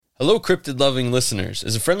Hello, cryptid-loving listeners.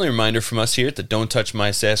 As a friendly reminder from us here at the Don't Touch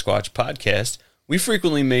My Sasquatch podcast, we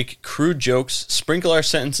frequently make crude jokes, sprinkle our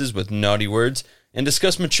sentences with naughty words, and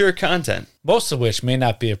discuss mature content. Most of which may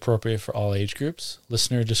not be appropriate for all age groups.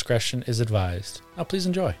 Listener discretion is advised. Now please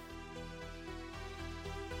enjoy.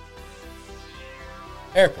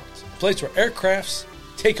 Airports, a place where aircrafts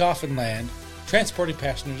take off and land, transporting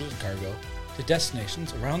passengers and cargo to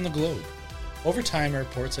destinations around the globe. Over time,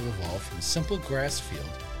 airports have evolved from a simple grass field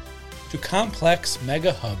to complex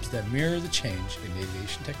mega hubs that mirror the change in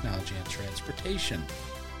aviation technology and transportation.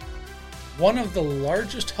 One of the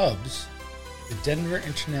largest hubs, the Denver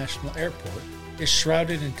International Airport, is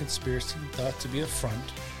shrouded in conspiracy thought to be a front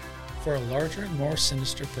for a larger and more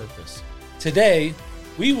sinister purpose. Today,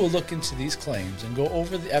 we will look into these claims and go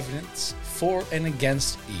over the evidence for and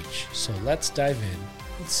against each. So let's dive in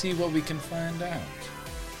and see what we can find out.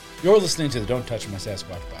 You're listening to the Don't Touch My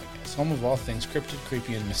Sasquatch podcast, home of all things cryptid,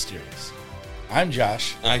 creepy, and mysterious. I'm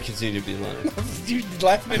Josh. I continue to be lying. You're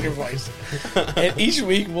laughing in your voice. And each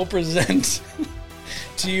week we'll present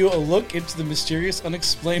to you a look into the mysterious,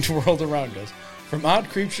 unexplained world around us. From odd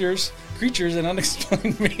creatures and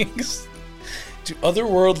unexplained beings to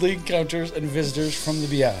otherworldly encounters and visitors from the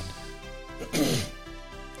beyond.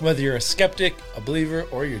 Whether you're a skeptic, a believer,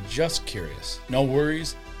 or you're just curious, no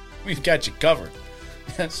worries, we've got you covered.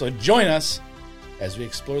 So join us as we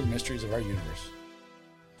explore the mysteries of our universe.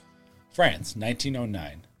 France,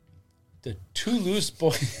 1909. The Toulouse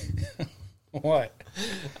boys... What?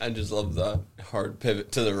 I just love the hard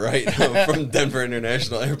pivot to the right from Denver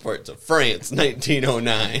International Airport to France,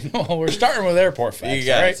 1909. Oh, we're starting with airport facts. You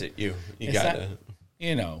got right? it. You It's got not- it.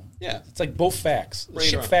 You know. Yeah. It's like both facts. Right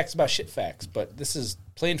Shit on. facts about shit facts, but this is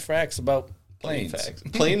plain facts about Plain planes. facts.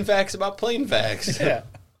 Plain facts about plain facts. Yeah.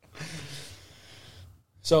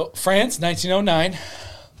 So, France, 1909.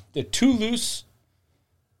 The Toulouse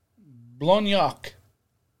Blagnac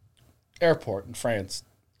Airport in France.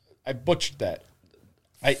 I butchered that.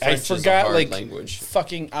 I French is a forgot hard like language.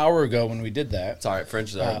 fucking hour ago when we did that. It's all right. French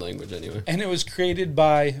is a hard language anyway. And it was created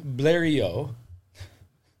by Blériot.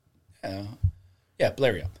 Yeah,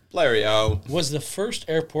 Blériot. Blériot. Was the first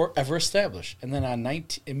airport ever established. And then on May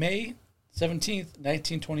 17th,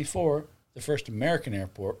 1924, the first American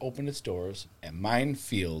airport opened its doors at Mine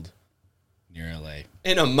Field near L.A.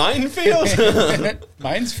 In a minefield?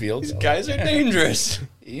 Mines Field. These guys are dangerous.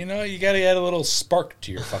 You know, you got to add a little spark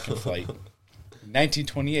to your fucking flight. In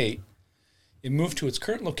 1928, it moved to its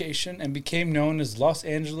current location and became known as Los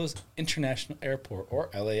Angeles International Airport, or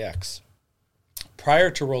LAX. Prior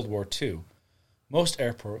to World War II, most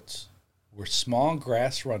airports were small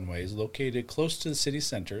grass runways located close to the city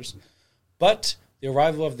centers, but the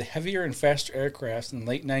arrival of the heavier and faster aircrafts in the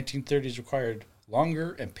late 1930s required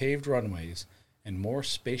longer and paved runways and more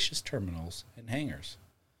spacious terminals and hangars.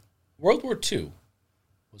 World War II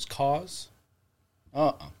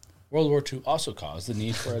World War II also caused the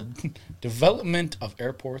need for a development of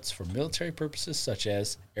airports for military purposes such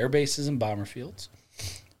as air bases and bomber fields,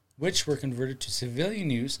 which were converted to civilian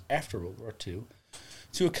use after World War II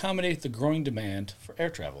to accommodate the growing demand for air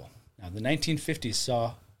travel. Now, the 1950s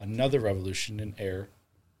saw another revolution in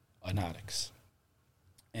aeronautics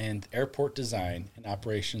and airport design and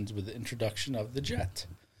operations with the introduction of the jet.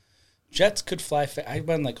 Jets could fly I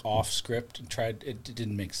went like off script and tried, it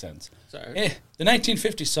didn't make sense. Sorry. The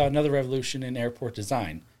 1950s saw another revolution in airport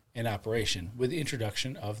design and operation with the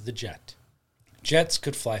introduction of the jet. Jets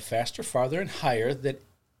could fly faster, farther, and higher than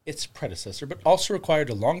its predecessor, but also required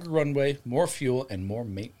a longer runway, more fuel, and more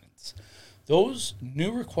maintenance. Those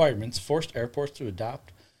new requirements forced airports to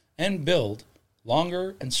adopt and build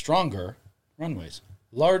longer and stronger runways,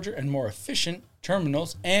 larger and more efficient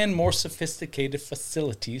terminals, and more sophisticated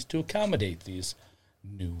facilities to accommodate these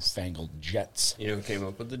newfangled jets. You know who came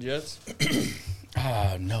up with the jets?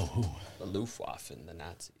 No, who? The Luftwaffe and the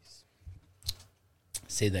Nazis.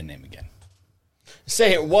 Say that name again.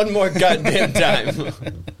 Say it one more goddamn time.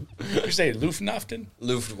 You say Luftwaffe?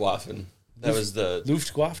 Luftwaffe. That was the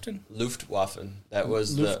Luftwaffe? Luftwaffe. That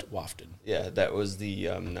was Luftwaffe. that was the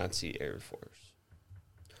Nazi Air Force.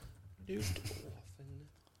 Luftwaffe.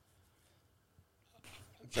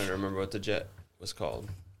 I'm trying to remember what the jet was called.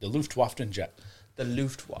 The Luftwaffe jet. The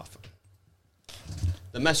Luftwaffe.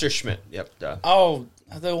 The Messerschmitt. Yep. Duh. Oh,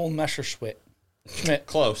 the old Messerschmitt. Schmidt.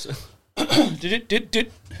 Close.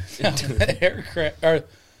 Aircraft, or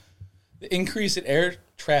the increase in air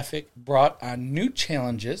traffic brought on new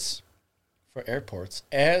challenges for airports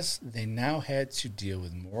as they now had to deal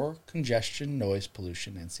with more congestion, noise,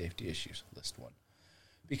 pollution, and safety issues. List one.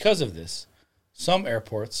 Because of this, some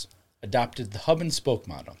airports adopted the hub and spoke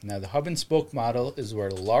model. Now, the hub and spoke model is where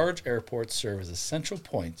large airports serve as a central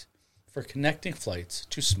point for connecting flights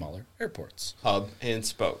to smaller airports. Hub and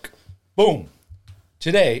spoke. Boom.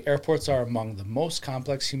 Today, airports are among the most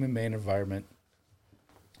complex human-made environments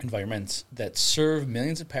that serve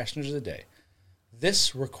millions of passengers a day.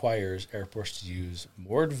 This requires airports to use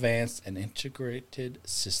more advanced and integrated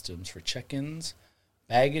systems for check-ins,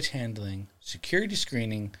 baggage handling, security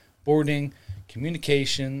screening, boarding,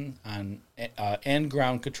 communication, and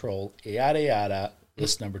ground control, yada yada,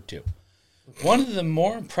 list number 2. One of the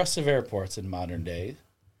more impressive airports in modern day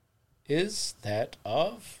is that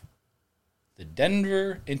of the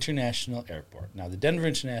Denver International Airport. Now, the Denver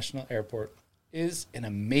International Airport is an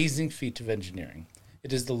amazing feat of engineering.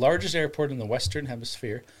 It is the largest airport in the Western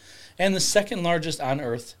Hemisphere and the second largest on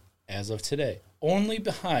Earth as of today, only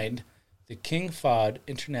behind the King Fahd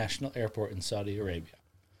International Airport in Saudi Arabia.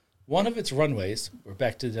 One of its runways, we're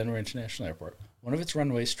back to the Denver International Airport, one of its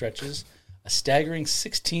runways stretches a staggering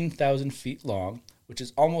 16,000 feet long, which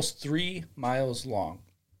is almost 3 miles long.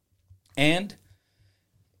 And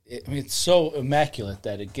it's so immaculate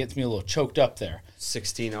that it gets me a little choked up there.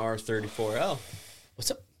 16R34L. What's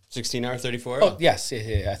up? 16R34L. Oh, yes.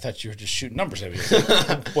 Yeah. I thought you were just shooting numbers at me.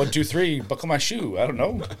 1, 2, 3, buckle my shoe. I don't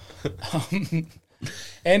know.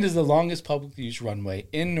 And is the longest publicly used runway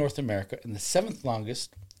in North America and the 7th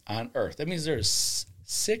longest on Earth. That means there's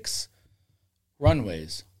 6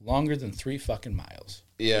 runways longer than 3 fucking miles.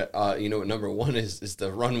 Yeah, you know what number 1 is? Is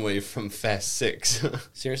the runway from Fast 6.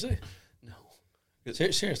 Seriously? No.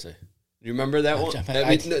 Seriously? You remember that one?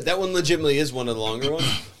 That one legitimately is one of the longer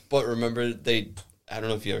ones. But remember, I don't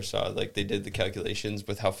know if you ever saw, like, they did the calculations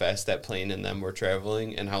with how fast that plane and them were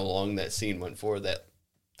traveling and how long that scene went for. That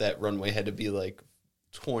runway had to be, like,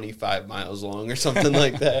 25 miles long or something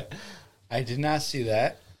like that. I did not see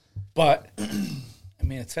that. But, I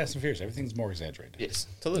mean, it's Fast and Furious. Everything's more exaggerated. Yes,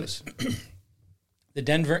 totally. The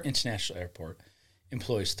Denver International Airport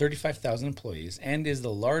employs 35,000 employees and is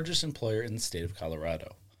the largest employer in the state of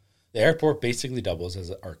Colorado. The airport basically doubles as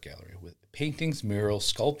an art gallery with paintings, murals,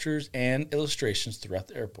 sculptures, and illustrations throughout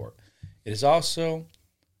the airport. It also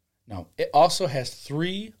has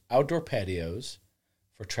 3 outdoor patios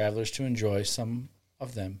for travelers to enjoy. Some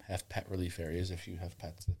of them have pet relief areas if you have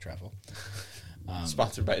pets that travel.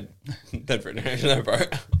 Sponsored by Denver International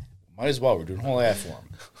Airport. Might as well. We're doing a whole ad for them.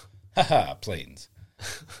 Haha, planes.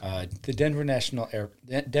 The Denver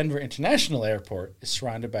International Airport is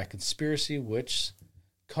surrounded by conspiracy which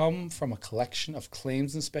come from a collection of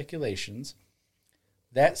claims and speculations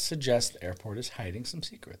that suggest the airport is hiding some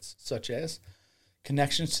secrets, such as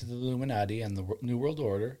connections to the Illuminati and the New World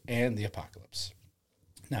Order and the apocalypse.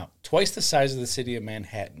 Now, twice the size of the city of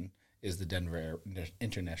Manhattan is the Denver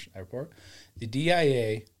International Airport. The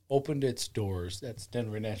DIA opened its doors. That's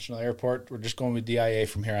Denver International Airport. We're just going with DIA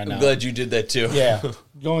from here on out. I'm glad you did that too. Yeah,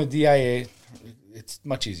 going with DIA, it's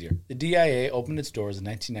much easier. The DIA opened its doors in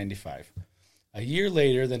 1995, a year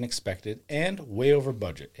later than expected and way over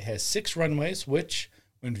budget. It has 6 runways, which,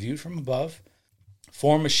 when viewed from above,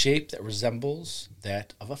 form a shape that resembles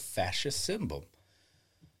that of a fascist symbol.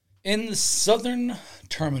 In the southern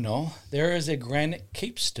terminal, there is a granite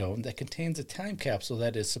capestone that contains a time capsule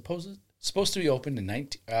that is supposed to be opened in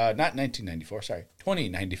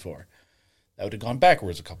 2094. That would have gone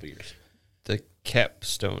backwards a couple years. The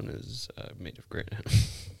capstone is made of granite.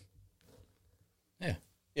 Yeah.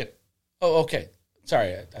 Yeah. Oh, okay.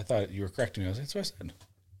 Sorry, I thought you were correcting me. That's what I said.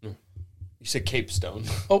 No. You said capestone.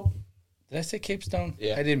 Oh, did I say capestone?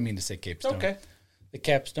 Yeah. I didn't mean to say capestone. Okay. The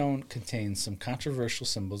capstone contains some controversial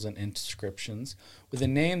symbols and inscriptions with a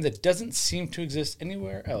name that doesn't seem to exist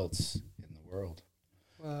anywhere else in the world.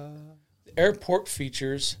 The airport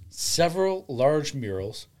features several large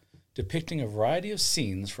murals depicting a variety of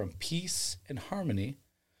scenes from peace and harmony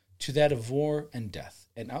to that of war and death.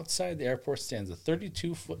 And outside the airport stands a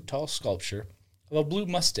 32-foot-tall sculpture of a blue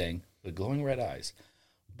Mustang with glowing red eyes.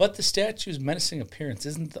 But the statue's menacing appearance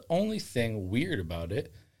isn't the only thing weird about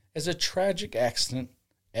it, as a tragic accident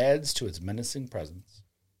adds to its menacing presence.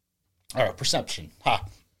 Perception.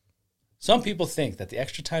 Some people think that the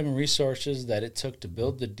extra time and resources that it took to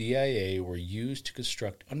build the DIA were used to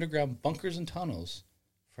construct underground bunkers and tunnels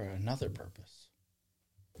for another purpose.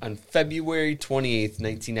 On February 28th,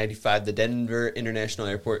 1995, the Denver International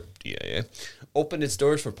Airport, DIA, opened its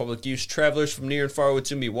doors for public use. Travelers from near and far would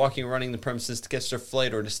soon be walking or running the premises to catch their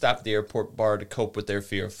flight or to stop at the airport bar to cope with their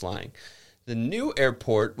fear of flying. The new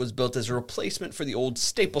airport was built as a replacement for the old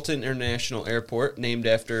Stapleton International Airport, named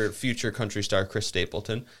after future country star Chris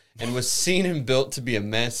Stapleton, and was seen and built to be a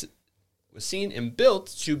massive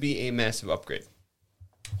upgrade.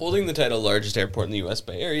 Holding the title largest airport in the U.S.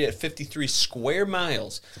 by area at 53 square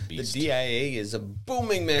miles, the DIA is a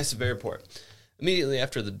booming, massive airport. Immediately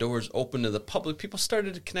after the doors opened to the public, people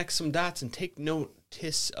started to connect some dots and take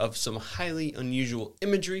notice of some highly unusual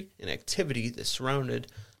imagery and activity that surrounded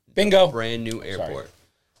Bingo. the brand new airport.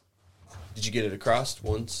 Did you get it across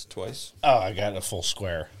once, twice? Oh, I got a full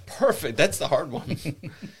square. Perfect. That's the hard one.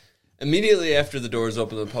 Immediately after the doors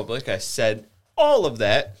opened to the public, I said all of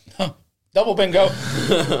that. Double bingo.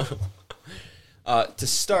 To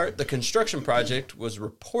start, the construction project was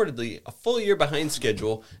reportedly a full year behind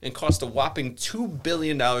schedule and cost a whopping $2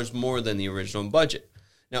 billion more than the original budget.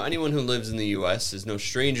 Now, anyone who lives in the U.S. is no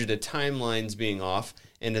stranger to timelines being off,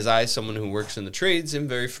 and as I, someone who works in the trades, am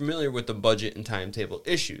very familiar with the budget and timetable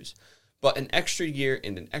issues. But an extra year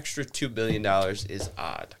and an extra $2 billion is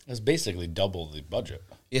odd. That's basically double the budget.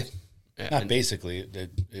 Yeah. Not basically.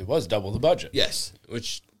 It was double the budget. Yes,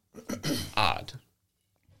 which odd.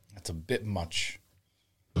 That's a bit much.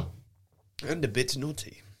 And a bit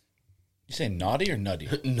naughty. You say naughty or nutty?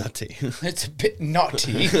 Nutty. It's a bit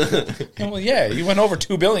naughty. Well, yeah, you went over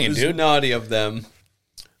 $2 billion, dude. Naughty of them.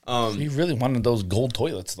 You really wanted those gold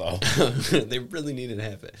toilets, though. They really needed to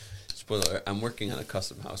have it. Spoiler alert, I'm working on a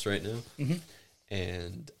custom house right now. Mm-hmm.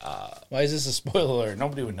 And why is this a spoiler alert?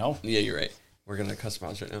 Nobody would know. Yeah, you're right. Working on a custom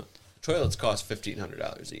house right now. Toilets cost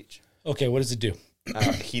 $1,500 each. Okay, what does it do?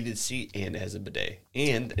 Heated seat and has a bidet.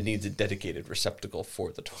 And it needs a dedicated receptacle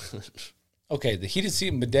for the toilet. Okay, the heated seat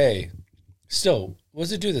and bidet. Still, what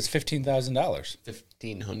does it do that's $15,000?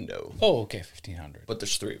 $1,500. Oh, okay, $1,500. But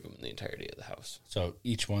there's 3 of them in the entirety of the house. So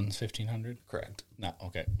each one's $1,500? Correct. No,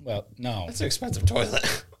 okay. Well, no. That's an expensive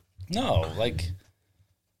toilet. No, like,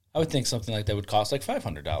 I would think something like that would cost like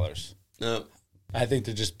 $500. No. I think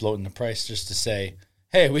they're just bloating the price just to say,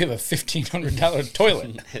 hey, we have a $1,500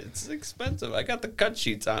 toilet. It's expensive. I got the cut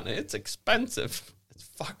sheets on it. It's expensive. It's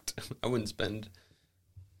fucked. I wouldn't spend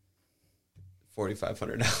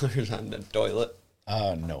 $4,500 on the toilet.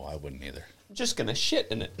 No, I wouldn't either. I'm just going to shit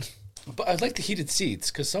in it. But I like the heated seats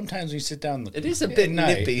because sometimes when you sit down, it is a bit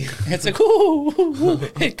nippy. It's like, ooh,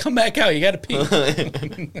 hey, come back out. You got to pee.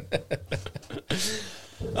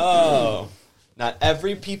 Oh, not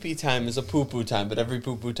every pee-pee time is a poo-poo time, but every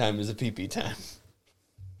poo-poo time is a pee-pee time.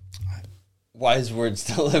 Wise words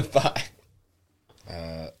to live by.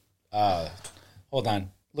 Hold on.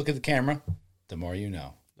 Look at the camera. The more you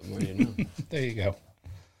know. The more you know. There you go.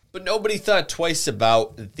 But nobody thought twice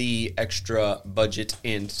about the extra budget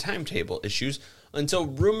and timetable issues until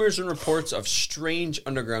rumors and reports of strange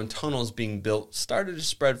underground tunnels being built started to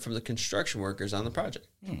spread from the construction workers on the project.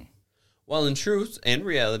 While in truth and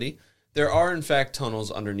reality, there are in fact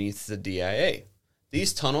tunnels underneath the DIA.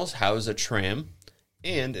 These tunnels house a tram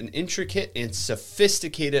and an intricate and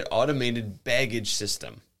sophisticated automated baggage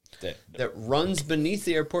system that runs beneath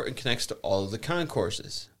the airport and connects to all of the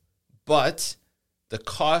concourses. But the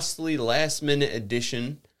costly last-minute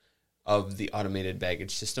addition of the automated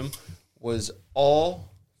baggage system was all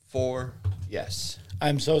for yes.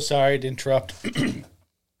 I'm so sorry to interrupt.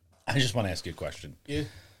 I just want to ask you a question. Yeah.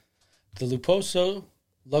 The Luposo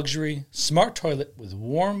luxury smart toilet with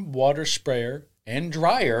warm water sprayer and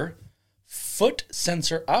dryer, foot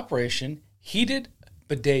sensor operation, heated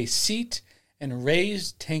bidet seat, and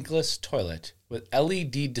raised tankless toilet with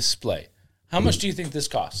LED display. How much do you think this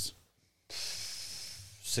costs?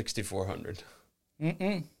 $6,400.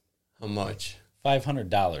 How much?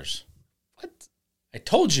 $500. What? I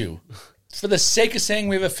told you. For the sake of saying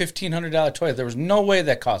we have a $1,500 toilet, there was no way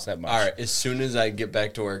that cost that much. All right. As soon as I get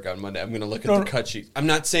back to work on Monday, I'm going to look at the cut sheet. I'm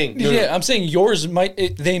not saying. I'm saying yours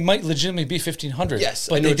they might legitimately be $1,500. Yes,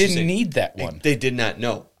 but they didn't need that one. They did not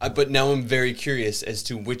know. But now I'm very curious as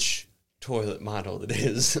to which toilet model it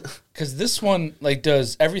is. Because this one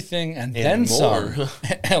does everything and then more. some.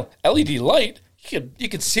 LED light. You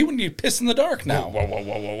can see when you piss in the dark now.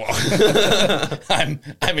 Whoa.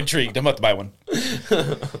 I'm intrigued. I'm about to buy one.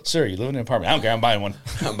 Sir, you live in an apartment. I don't care. I'm buying one.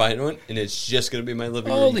 I'm buying one, and it's just going to be my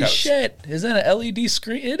living room Holy couch. shit. Is that an LED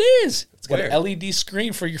screen? It is. It's got an LED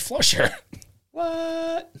screen for your flusher.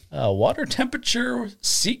 What? Water temperature,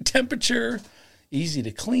 seat temperature, easy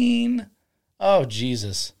to clean. Oh,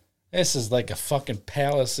 Jesus. This is like a fucking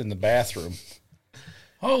palace in the bathroom.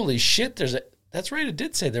 Holy shit. That's right. It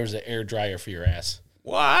did say there was an air dryer for your ass.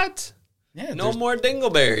 What? Yeah. No more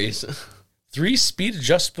dingleberries. 3-speed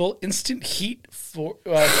adjustable instant heat for...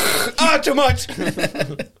 too much.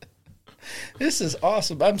 This is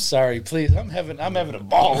awesome. I'm sorry. Please. I'm having a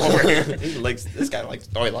ball over here. This guy likes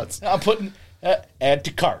toilets. I'm putting... add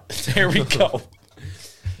to cart. There we go.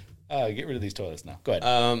 Get rid of these toilets now. Go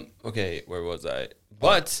ahead. Okay, where was I?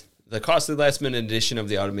 But The costly last-minute addition of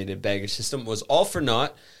the automated baggage system was all for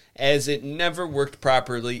naught, as it never worked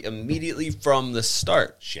properly immediately from the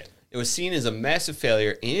start. Shit. It was seen as a massive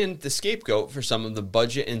failure and the scapegoat for some of the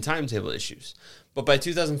budget and timetable issues. But by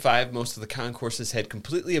 2005, most of the concourses had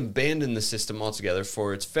completely abandoned the system altogether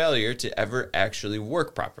for its failure to ever actually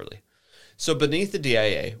work properly. So beneath the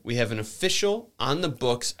DIA, we have an official,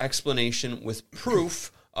 on-the-books explanation with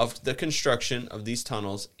proof of the construction of these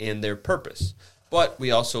tunnels and their purpose. But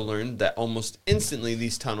we also learned that almost instantly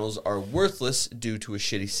these tunnels are worthless due to a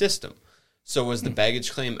shitty system. So was the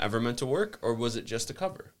baggage claim ever meant to work, or was it just a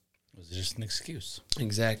cover? Was it just an excuse?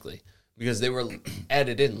 Exactly. Because they were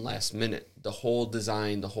added in last minute, the whole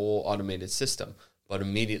design, the whole automated system. But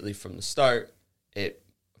immediately from the start, it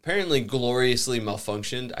apparently gloriously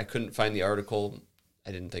malfunctioned. I couldn't find the article.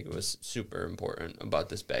 I didn't think it was super important about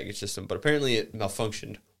this baggage system, but apparently it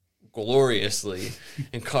malfunctioned gloriously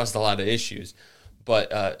and caused a lot of issues.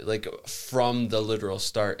 But like from the literal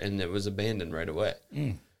start, and it was abandoned right away.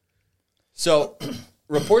 So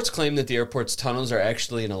reports claim that the airport's tunnels are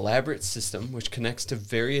actually an elaborate system which connects to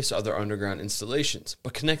various other underground installations.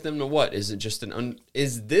 But connect them to what? Is it just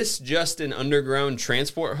is this just an underground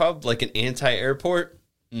transport hub, like an anti-airport?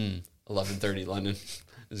 11:30 London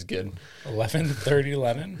is good. 11:30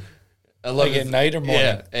 Lennon? 11, Like at night or morning?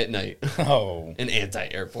 Yeah, at night. Oh. An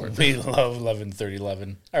anti-airport. We love 11:30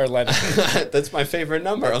 11. Or 11. That's my favorite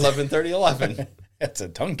number, 11:30 That's a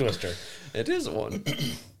tongue twister. It is one.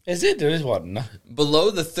 Is it? There is one.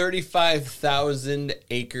 Below the 35,000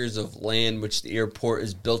 acres of land which the airport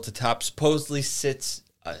is built atop supposedly sits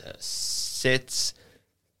 6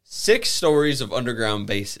 stories of underground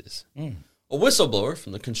bases. A whistleblower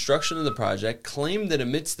from the construction of the project claimed that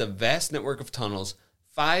amidst the vast network of tunnels,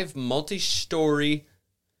 5 multi-story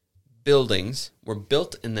buildings were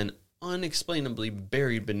built and then unexplainably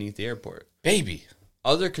buried beneath the airport. Baby.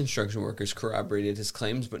 Other construction workers corroborated his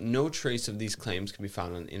claims, but no trace of these claims can be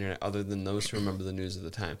found on the internet other than those who remember the news of the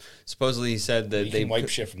time. Supposedly, he said that You can wipe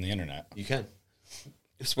shit from the internet. You can.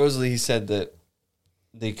 Supposedly, he said that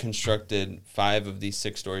they constructed 5 of these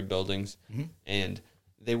 6-story buildings, and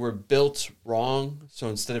they were built wrong. So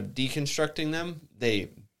instead of deconstructing them, they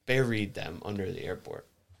buried them under the airport.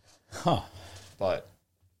 Huh. But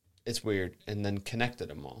it's weird, and then connected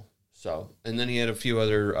them all. So, and then he had a few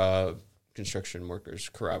other construction workers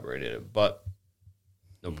corroborated it, but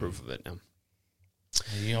no proof of it now.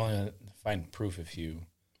 You only find proof if you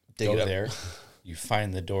Dig go it up. there, you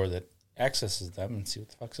find the door that accesses them and see what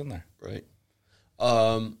the fuck's in there. Right.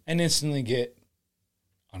 And instantly get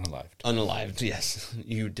unalived. Unalived, yes.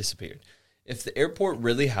 You disappeared. If the airport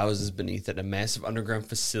really houses beneath it a massive underground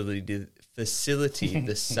facility the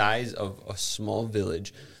size of a small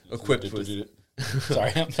village, equipped with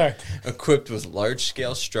I'm sorry. equipped with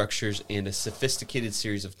large-scale structures and a sophisticated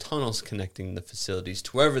series of tunnels connecting the facilities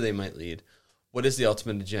to wherever they might lead, what is the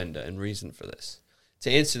ultimate agenda and reason for this? To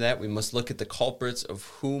answer that, we must look at the culprits of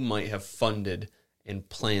who might have funded and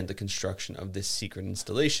planned the construction of this secret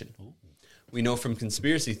installation. We know from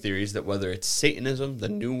conspiracy theories that whether it's Satanism, the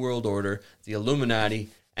New World Order, the Illuminati,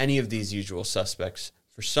 any of these usual suspects,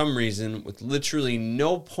 for some reason, with literally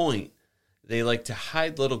no point, they like to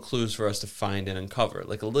hide little clues for us to find and uncover,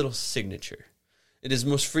 like a little signature. It is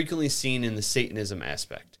most frequently seen in the Satanism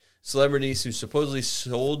aspect. Celebrities who supposedly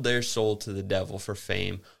sold their soul to the devil for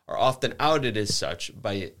fame are often outed as such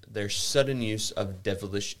by their sudden use of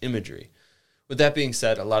devilish imagery. With that being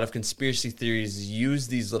said, a lot of conspiracy theories use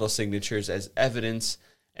these little signatures as evidence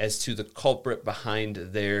as to the culprit behind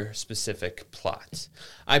their specific plots.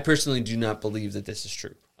 I personally do not believe that this is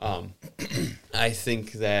true. I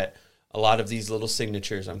think that a lot of these little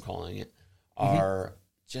signatures, I'm calling it, are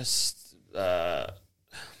just,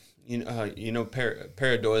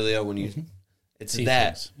 pareidolia when you, it's See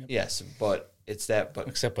that, things. Yep. yes, but it's that, but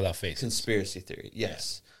Except without faces. conspiracy theory,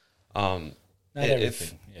 yes. Not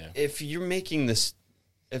everything. Yeah. If you're making this,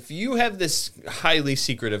 if you have this highly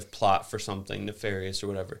secretive plot for something nefarious or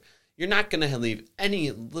whatever, you're not going to leave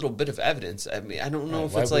any little bit of evidence. I mean, I don't know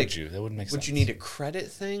if Why it's would like, you? That wouldn't make sense. would you need a credit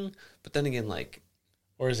thing? But then again, like,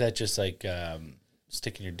 Or is that just like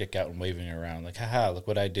sticking your dick out and waving it around? Like, haha, look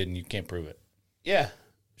what I did and you can't prove it. yeah,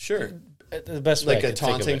 sure. The best way Like I a could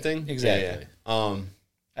think of taunting it. thing? Exactly. Yeah. I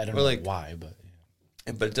don't Or know like- why, but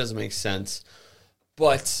But it doesn't make sense.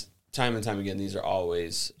 But time and time again, these are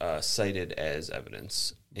always cited as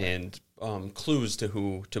evidence and clues to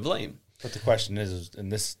who to blame. But the question is in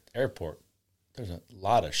this airport, there's a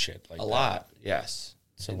lot of shit like A that. lot, yes.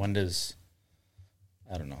 So when does,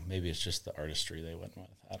 I don't know, maybe it's just the artistry they went with.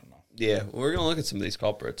 I don't know. Yeah, we're going to look at some of these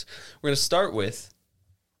culprits. We're going to start with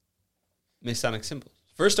Masonic symbols.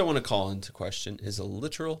 First I want to call into question is a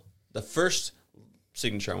literal The first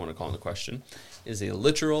signature I want to call into question is a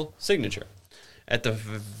literal signature. At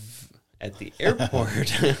the airport.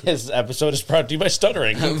 This episode is brought to you by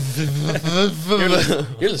stuttering. You're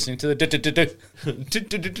listening to the...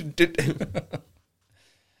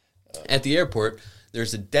 At the airport,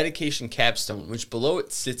 there's a dedication capstone, which below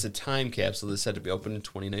it sits a time capsule that's said to be opened in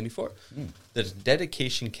 2094. The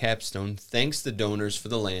dedication capstone thanks the donors for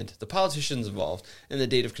the land, the politicians involved, and the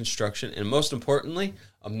date of construction, and most importantly,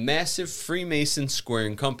 a massive Freemason square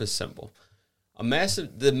and compass symbol.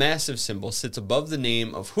 The massive symbol sits above the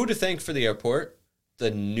name of who to thank for the airport, the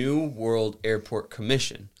New World Airport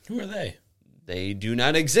Commission. Who are they? They do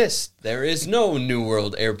not exist. There is no New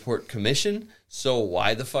World Airport Commission, so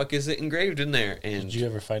why the fuck is it engraved in there? And Did you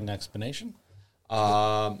ever find an explanation?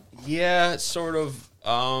 Yeah, sort of.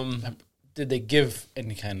 Did they give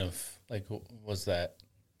any kind of, like, was that?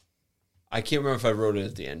 I can't remember if I wrote it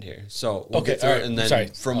at the end here. So we'll Okay, get through all it, right. and then Sorry.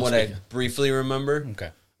 from I'll what speak. I briefly remember,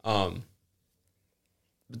 Okay. but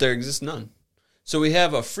there exists none. So we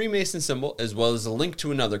have a Freemason symbol as well as a link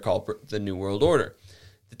to another culprit, the New World Order.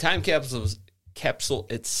 The time capsule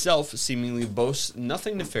itself seemingly boasts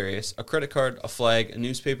nothing nefarious, a credit card, a flag, a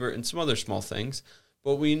newspaper, and some other small things,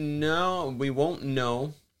 but we won't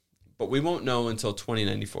know until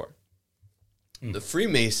 2094. The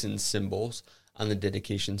Freemason symbols on the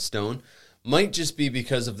dedication stone might just be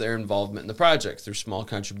because of their involvement in the project through small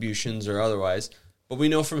contributions or otherwise, but we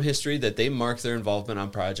know from history that they mark their involvement on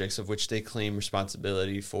projects of which they claim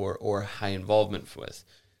responsibility for or high involvement with.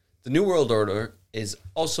 The New World Order is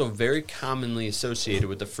also very commonly associated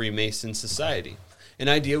with the Freemason Society, an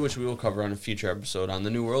idea which we will cover on a future episode on the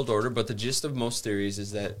New World Order, but the gist of most theories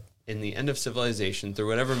is that in the end of civilization, through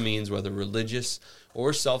whatever means, whether religious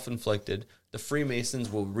or self-inflicted, the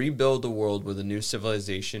Freemasons will rebuild the world with a new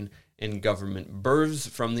civilization and government birthed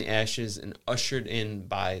from the ashes and ushered in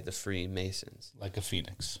by the Freemasons. Like a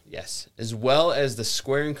phoenix. Yes, as well as the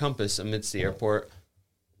square and compass amidst the airport.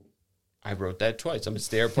 I wrote that twice.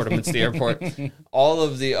 Amidst the airport. All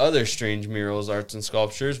of the other strange murals, arts, and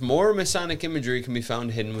sculptures. More Masonic imagery can be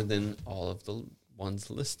found hidden within all of the ones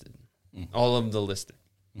listed. All of the listed.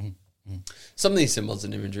 Some of these symbols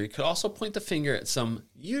and imagery could also point the finger at some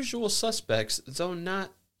usual suspects, though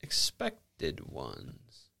not expected ones.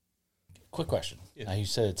 Quick question. Yeah. Now, you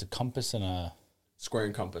said it's a compass and a Square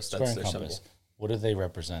and compass. square That's and their compass. symbol. What do they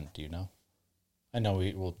represent? Do you know? I know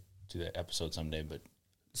we'll do that episode someday, but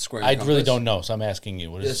Square and I compass. really don't know, so I'm asking you.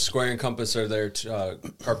 What The is? square and compass are their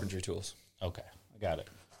carpentry tools. Okay, I got it.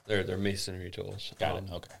 They're masonry tools. Got it.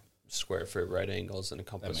 Okay. Square for right angles and a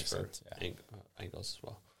compass makes for sense, yeah. angles as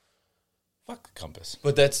well. Fuck the compass.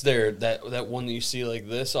 But that's that one that you see like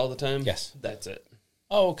this all the time? Yes. That's it.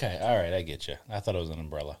 Oh, okay. All right, I get you. I thought it was an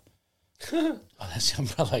umbrella. Oh, that's the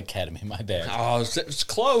Umbrella Academy. My bad. Oh, it's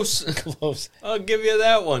close. Close. I'll give you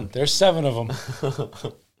that one. There's 7 of them.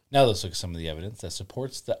 Now let's look at some of the evidence that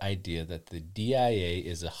supports the idea that the DIA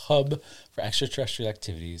is a hub for extraterrestrial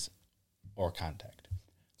activities or contact.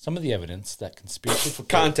 Some of the evidence that conspiracy...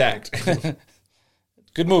 Contact.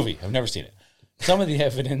 Good movie. I've never seen it. Some of the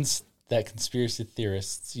evidence that conspiracy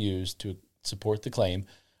theorists use to support the claim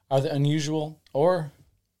are the unusual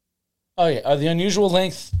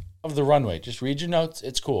length of the runway. Just read your notes.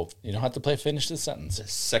 It's cool. You don't have to finish the sentence. The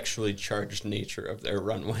sexually charged nature of their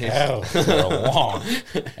runways. Oh, they're long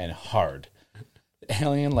and hard. The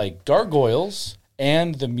alien-like gargoyles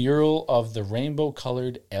and the mural of the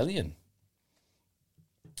rainbow-colored alien.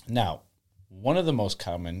 Now, one of the most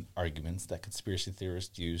common arguments that conspiracy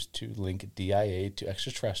theorists use to link DIA to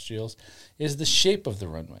extraterrestrials is the shape of the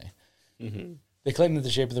runway. Mm-hmm. They claim that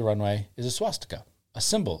the shape of the runway is a swastika, a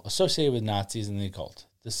symbol associated with Nazis and the occult.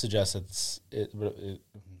 This suggests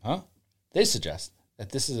They suggest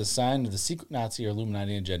that this is a sign of the secret Nazi or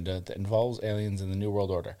Illuminati agenda that involves aliens in the New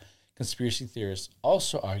World Order. Conspiracy theorists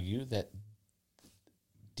also argue that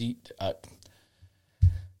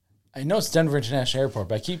I know it's Denver International Airport,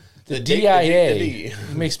 but I keep the DIA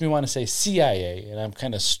makes me want to say CIA, and I'm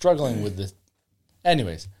kind of struggling with this.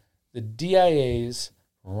 Anyways, the DIA's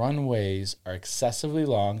runways are excessively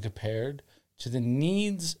long compared to the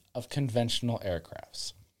needs of conventional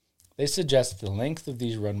aircrafts. They suggest the length of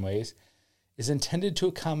these runways is intended to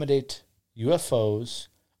accommodate UFOs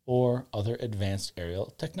or other advanced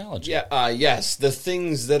aerial technology. Yes, the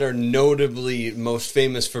things that are notably most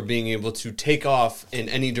famous for being able to take off in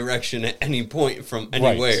any direction at any point from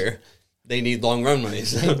anywhere. Right. They need long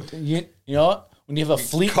runways. you know what? When you have a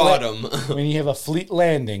fleet when you have a fleet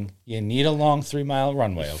landing, you need a long 3-mile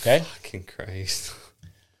runway, okay? Fucking Christ.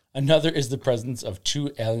 Another is the presence of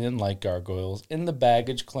 2 alien-like gargoyles in the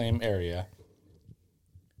baggage claim area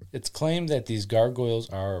It's claimed that these gargoyles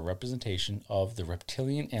are a representation of the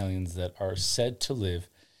reptilian aliens that are said to live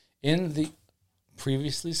in the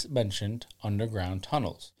previously mentioned underground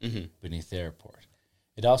tunnels beneath the airport.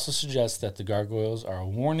 It also suggests that the gargoyles are a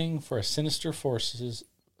warning for a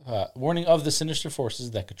warning of the sinister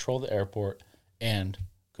forces that control the airport and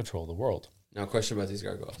control the world. Now, a question about these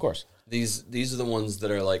gargoyles. Of course. These are the ones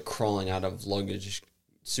that are like crawling out of luggage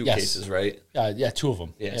suitcases, right? Yeah, two of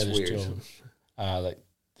them. Yeah, it's there's weird. 2 of them. Like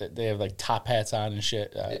they have like top hats on and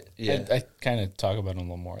shit. Yeah. I kind of talk about them a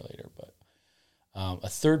little more later, but a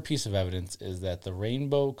third piece of evidence is that the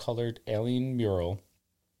rainbow-colored alien mural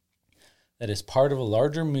that is part of a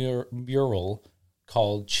larger mural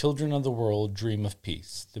called Children of the World Dream of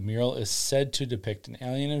Peace. The mural is said to depict an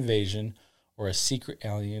alien invasion or a secret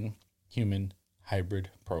alien-human hybrid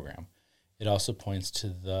program. It also points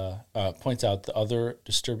out the other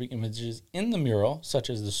disturbing images in the mural, such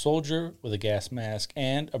as the soldier with a gas mask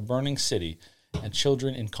and a burning city and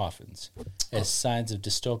children in coffins, as signs of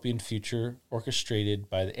dystopian future orchestrated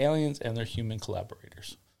by the aliens and their human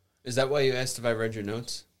collaborators. Is that why you asked if I read your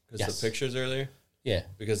notes? Because Yes. the pictures earlier? Yeah.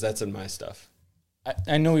 Because that's in my stuff.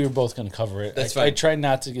 I know you were both going to cover it. That's I fine. try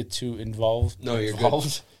not to get too involved. No, you're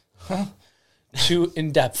good. Too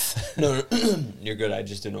in depth. No, you're good. I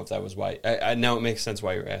just didn't know if that was why. I now it makes sense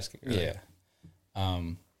why you were asking. Yeah.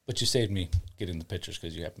 But you saved me getting the pictures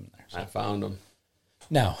because you have them there. So. I found them.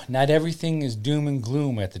 Now, not everything is doom and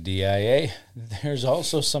gloom at the DIA. There's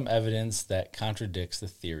also some evidence that contradicts the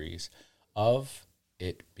theories of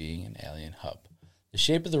it being an alien hub. The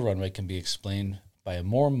shape of the runway can be explained by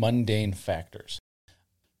more mundane factors.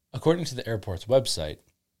 According to the airport's website,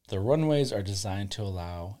 the runways are designed to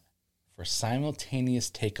allow for simultaneous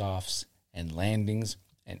takeoffs and landings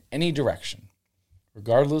in any direction,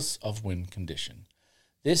 regardless of wind condition.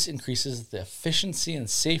 This increases the efficiency and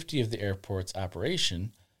safety of the airport's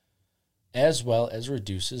operation, as well as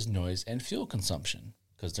reduces noise and fuel consumption,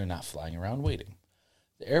 because they're not flying around waiting.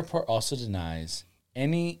 The airport also denies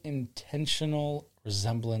any intentional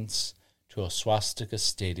resemblance to a swastika,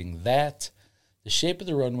 stating that the shape of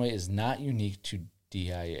the runway is not unique to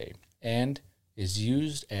DIA and is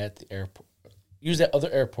used at other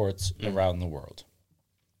airports around the world.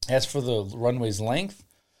 As for the runway's length,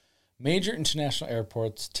 major international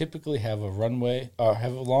airports typically have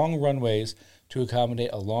long runways to accommodate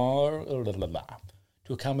a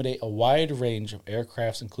wide range of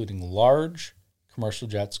aircrafts, including large commercial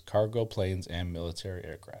jets, cargo planes, and military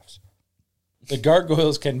aircrafts. The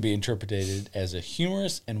gargoyles can be interpreted as a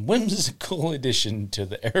humorous and whimsical addition to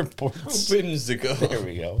the airport's Whimsical. there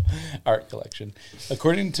we go. Art collection.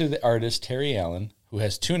 According to the artist Terry Allen, who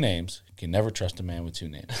has 2 names, you can never trust a man with 2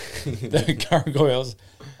 names. The gargoyles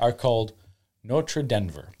are called Notre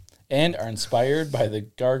Denver and are inspired by the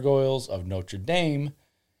gargoyles of Notre Dame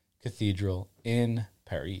Cathedral in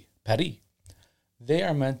Paris. They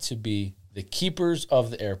are meant to be the keepers of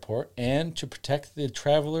the airport and to protect the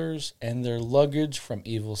travelers and their luggage from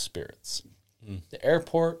evil spirits. The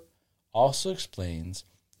airport also explains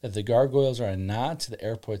that the gargoyles are a nod to the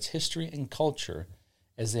airport's history and culture,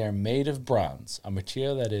 as they are made of bronze, a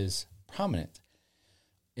material that is prominent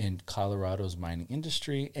in Colorado's mining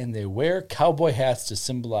industry, and they wear cowboy hats to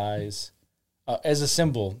symbolize, as a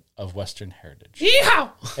symbol of Western heritage.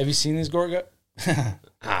 Yeehaw! Have you seen these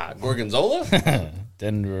Gorgonzola?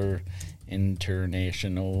 Denver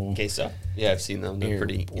International Okay, so yeah, I've seen them. They're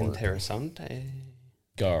pretty Airport. interessante.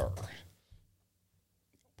 Gargoyle.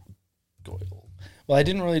 Well, I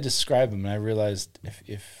didn't really describe them, and I realized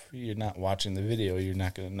if you're not watching the video, you're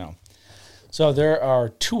not going to know. So there are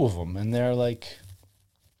 2 of them, and they're like,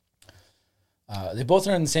 they both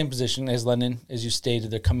are in the same position as Lennon, as you stated.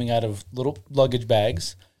 They're coming out of little luggage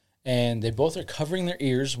bags, and they both are covering their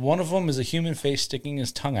ears. One of them is a human face sticking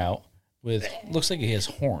his tongue out with, looks like he has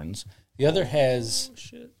horns. The other has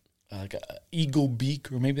like an eagle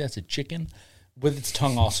beak, or maybe that's a chicken, with its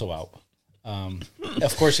tongue also out.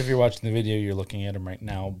 Of course, if you're watching the video, you're looking at him right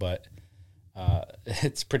now, but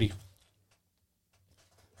it's pretty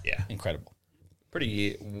incredible.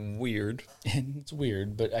 Pretty weird. And it's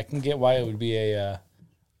weird, but I can get why it would be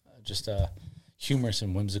just a humorous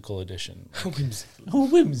and whimsical addition.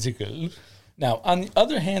 Whimsical. Now, on the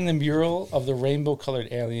other hand, the mural of the rainbow-colored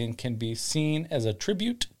alien can be seen as a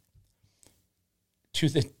tribute to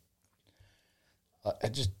the... I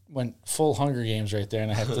just went full Hunger Games right there,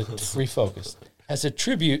 and I had to refocus. As a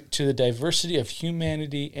tribute to the diversity of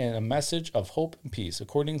humanity and a message of hope and peace,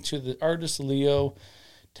 according to the artist Leo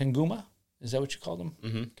Tenguma. Is that what you called him?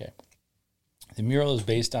 Mm-hmm. Okay. The mural is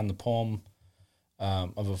based on the poem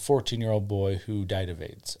of a 14-year-old boy who died of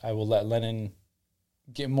AIDS. I will let Lennon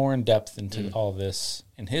get more in depth into all this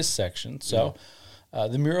in his section. So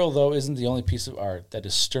the mural, though, isn't the only piece of art that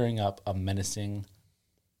is stirring up a menacing,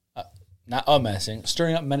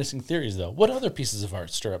 stirring up menacing theories, though. What other pieces of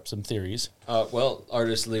art stir up some theories? Well,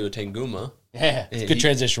 artist Leo Tanguma. Yeah, it's a good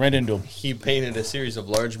transition right into him. He painted a series of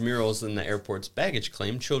large murals in the airport's baggage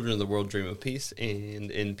claim, Children of the World Dream of Peace,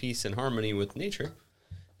 and In Peace and Harmony with Nature.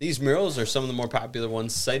 These murals are some of the more popular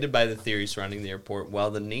ones cited by the theory surrounding the airport.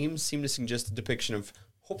 While the names seem to suggest a depiction of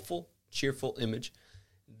hopeful, cheerful image,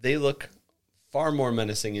 they look far more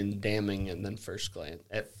menacing and damning at first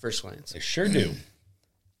glance. They sure do.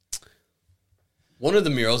 One of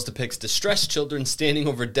the murals depicts distressed children standing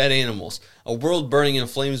over dead animals, a world burning in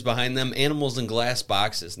flames behind them, animals in glass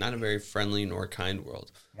boxes. Not a very friendly nor kind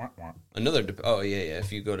world. Another,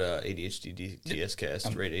 if you go to ADHD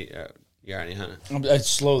TSCast, rate I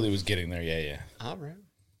slowly was getting there, yeah. All right.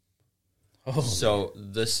 Oh. So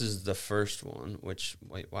this is the first one,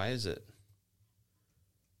 why is it?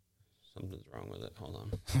 Something's wrong with it. Hold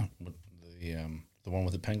on. The one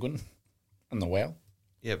with the penguin and the whale?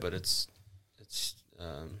 Yeah, but it's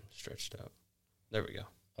stretched out. There we go.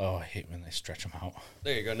 Oh, I hate when they stretch them out.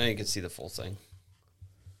 There you go. Now you can see the full thing.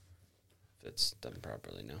 If it's done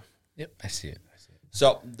properly now. Yep, I see it.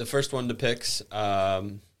 So the first one depicts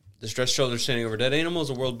distressed children standing over dead animals,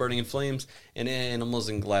 a world burning in flames, and animals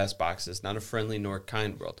in glass boxes. Not a friendly nor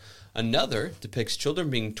kind world. Another depicts children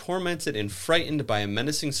being tormented and frightened by a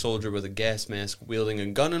menacing soldier with a gas mask, wielding a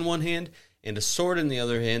gun in one hand and a sword in the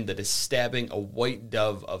other hand that is stabbing a white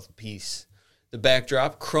dove of peace. The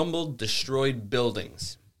backdrop, crumbled, destroyed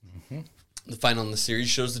buildings. Mm-hmm. The final in the series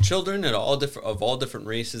shows the children of all different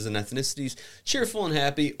races and ethnicities, cheerful and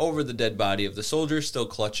happy over the dead body of the soldier still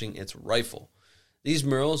clutching its rifle. These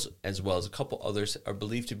murals, as well as a couple others, are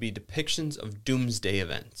believed to be depictions of doomsday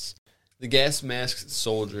events. The gas-masked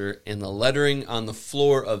soldier and the lettering on the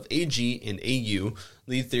floor of AG and AU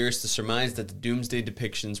lead theorists to surmise that the doomsday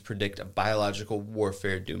depictions predict a biological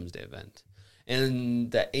warfare doomsday event,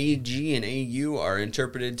 and that AG and AU are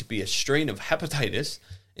interpreted to be a strain of hepatitis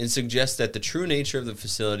and suggest that the true nature of the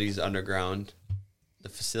facilities underground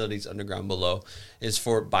below is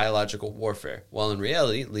for biological warfare, while in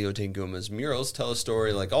reality, Leo Tanguma's murals tell a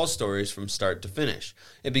story like all stories from start to finish.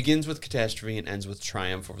 It begins with catastrophe and ends with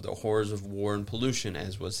triumph over the horrors of war and pollution,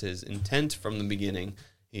 as was his intent from the beginning,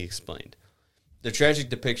 he explained. The tragic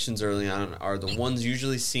depictions early on are the ones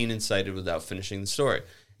usually seen and cited without finishing the story.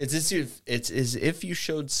 It's as if you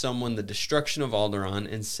showed someone the destruction of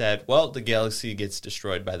Alderaan and said, well, the galaxy gets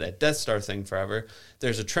destroyed by that Death Star thing forever.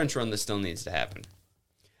 There's a trench run that still needs to happen.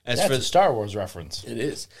 That's a Star Wars reference. It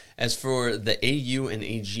is. As for the AU and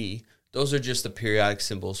AG, those are just the periodic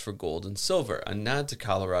symbols for gold and silver, a nod to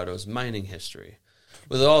Colorado's mining history.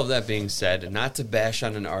 With all of that being said, and not to bash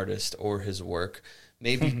on an artist or his work,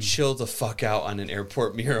 maybe chill the fuck out on an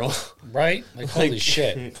airport mural. Right? Like, holy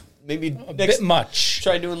shit. Maybe a bit much.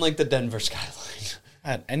 Try doing like the Denver skyline.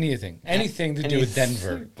 Not anything to do with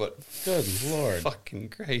Denver. But good Lord. Fucking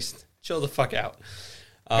Christ. Chill the fuck out.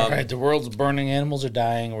 All right, the world's burning, animals are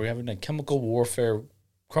dying, we're having a chemical warfare,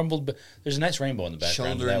 crumbled. There's a nice rainbow in the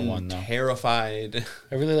background Children of that one, though. Terrified.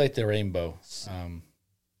 I really like the rainbow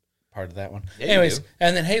part of that one. Yeah, anyways,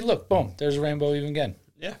 and then, hey, look, boom, there's a rainbow even again.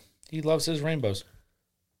 Yeah. He loves his rainbows.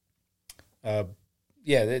 Chill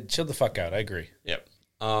the fuck out. I agree. Yep.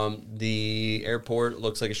 The airport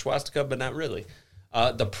looks like a swastika, but not really.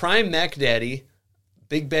 The prime Mac Daddy,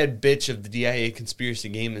 big bad bitch of the DIA conspiracy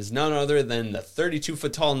game, is none other than the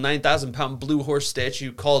 32-foot-tall, 9,000-pound blue horse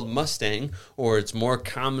statue called Mustang, or it's more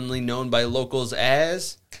commonly known by locals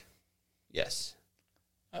as... Yes.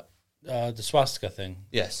 The swastika thing.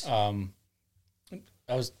 Yes. I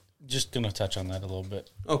was just going to touch on that a little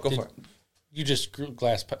bit. Oh, go for it. You just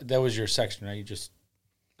glass... That was your section, right? You just...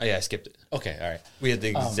 Oh, yeah, I skipped it. Okay, all right. We had the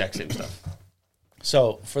exact same stuff.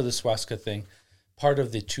 So, for the swastika thing, part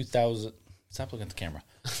of the 2000... Stop looking at the camera.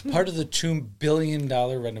 Part of the $2 billion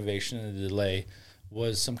renovation and the delay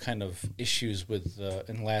was some kind of issues with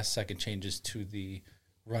and last-second changes to the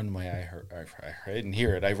runway. I didn't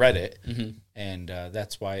hear it. I read it, and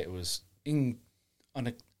that's why it was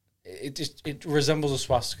it resembles a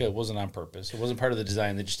swastika. It wasn't on purpose. It wasn't part of the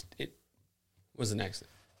design. It was an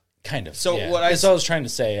accident. Kind of. So yeah. what that's all I was trying to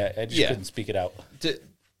say. I just couldn't speak it out.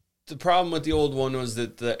 The problem with the old one was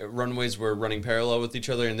that the runways were running parallel with each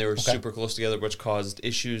other, and they were super close together, which caused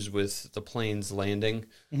issues with the planes landing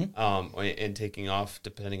and taking off,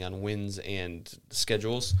 depending on winds and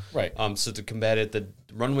schedules. Right. So to combat it, the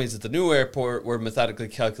runways at the new airport were methodically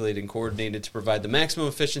calculated and coordinated to provide the maximum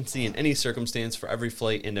efficiency in any circumstance for every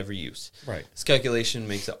flight and every use. Right. This calculation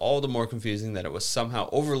makes it all the more confusing that it was somehow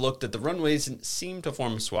overlooked that the runways seemed to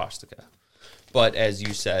form a swastika. But as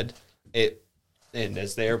you said, and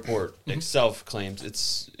as the airport itself claims,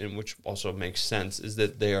 which also makes sense, is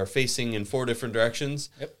that they are facing in 4 different directions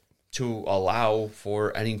to allow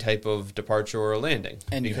for any type of departure or landing.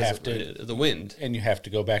 And you have to the wind. And you have to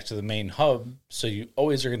go back to the main hub, so you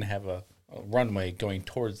always are going to have a runway going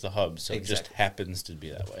towards the hub. So it just happens to be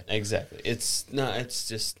that way. Exactly. It's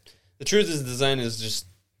just the truth is the design is just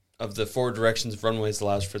of the 4 directions of runways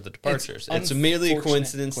allows for the departures. It's merely a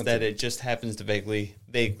coincidence that it just happens to vaguely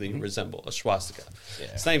resemble a swastika. Yeah.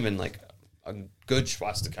 It's not even like a good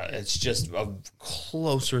swastika. It's just a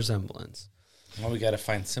close resemblance. Well, we got to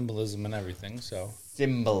find symbolism and everything. So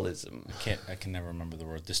symbolism. I can never remember the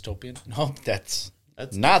word. Dystopian? No, that's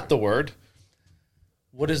not the word.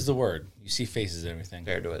 What is the word? You see faces and everything.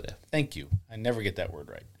 Fair to it. Thank you. I never get that word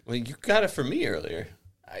right. Well, you got it from me earlier.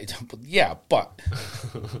 I don't. Yeah, but.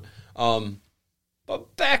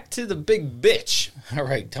 But back to the big bitch. All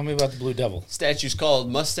right, tell me about the Blue Devil. Statue's called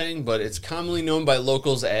Mustang, but it's commonly known by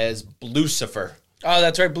locals as Blucifer. Oh,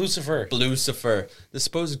 that's right, Blucifer. Blucifer. The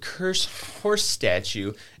supposed cursed horse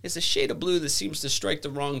statue is a shade of blue that seems to strike the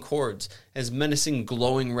wrong chords, has menacing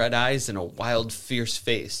glowing red eyes and a wild, fierce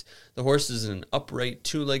face. The horse is in an upright,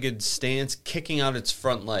 2-legged stance, kicking out its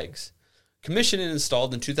front legs. Commissioned and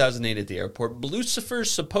installed in 2008 at the airport, Blucifer's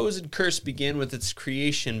supposed curse began with its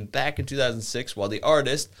creation back in 2006 while the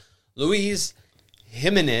artist, Luis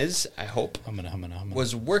Jimenez,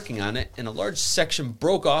 was working on it, and a large section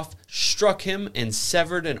broke off, struck him, and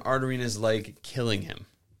severed an artery in his leg, killing him.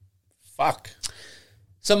 Fuck.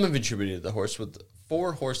 Some have attributed the horse with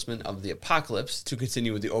 4 horsemen of the apocalypse to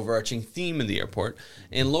continue with the overarching theme of the airport,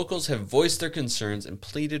 and locals have voiced their concerns and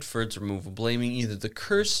pleaded for its removal, blaming either the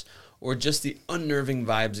curse or just the unnerving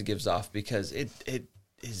vibes it gives off, because it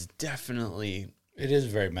is definitely... It is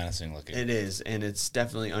very menacing looking. It is, and it's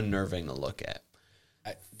definitely unnerving to look at.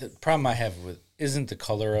 The problem I have with isn't the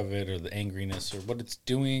color of it or the angriness or what it's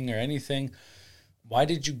doing or anything. Why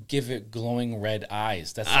did you give it glowing red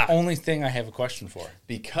eyes? That's the only thing I have a question for.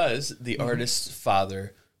 Because the artist's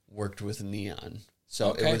father worked with neon,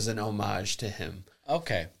 so it was an homage to him.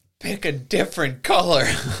 Okay. Pick a different color.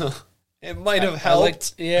 It might have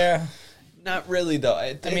helped. Yeah. Not really, though.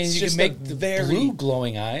 I mean, you can make the blue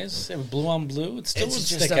glowing eyes. Blue on blue. It still would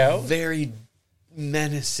stick out. Very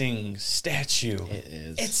menacing statue. It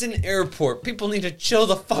is. It's an airport. People need to chill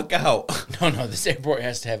the fuck out. No. This airport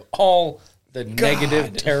has to have all the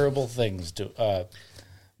negative, terrible things to,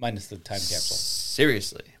 minus the time capsule.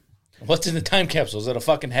 Seriously. What's in the time capsule? Is it a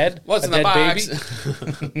fucking head? What's in the box?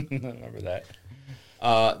 Baby? I remember that.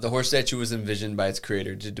 The horse statue was envisioned by its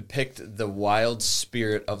creator to depict the wild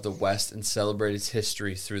spirit of the West and celebrate its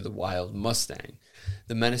history through the wild Mustang.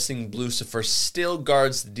 The menacing Blucifer still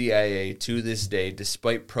guards the DIA to this day,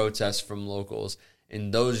 despite protests from locals,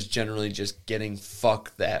 and those generally just getting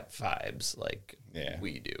fuck that vibes like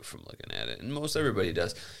we do from looking at it. And most everybody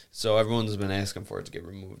does. So everyone's been asking for it to get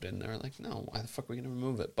removed, and they're like, no, why the fuck are we going to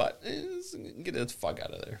remove it? But get the fuck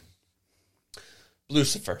out of there.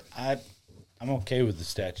 Blucifer. I'm okay with the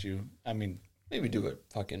statue. I mean, maybe do a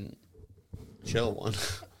fucking chill one.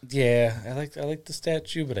 Yeah, I like the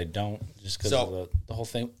statue, but I don't just because of the whole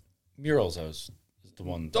thing. Murals, is the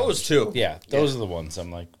one. Those two. Yeah, those are the ones.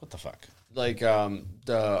 I'm like, what the fuck? Like I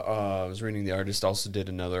was reading the artist also did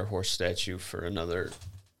another horse statue for a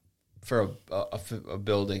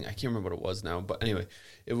building. I can't remember what it was now, but anyway,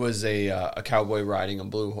 it was a cowboy riding a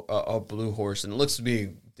blue horse, and it looks to be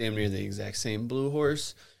damn near the exact same blue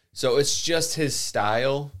horse. So it's just his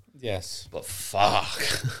style. Yes. But fuck.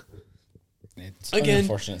 It's again,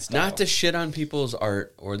 unfortunate style. Not to shit on people's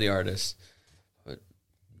art or the artists, but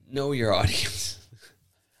know your audience.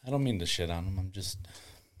 I don't mean to shit on them. I'm just...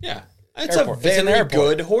 Yeah. It's a very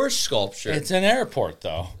good horse sculpture. It's an airport,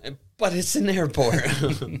 though. But it's an airport.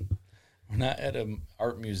 We're not at an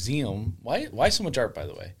art museum. Why so much art, by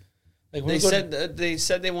the way? Like they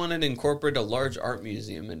said they wanted to incorporate a large art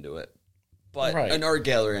museum into it. But an art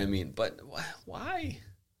gallery, I mean. But why?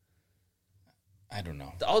 I don't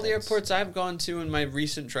know. All the airports I've gone to in my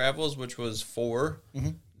recent travels, which was 4,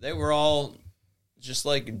 they were all just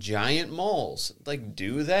like giant malls. Like,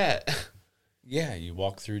 do that. Yeah, you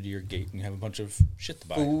walk through to your gate and you have a bunch of shit to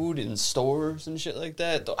buy. Food and stores and shit like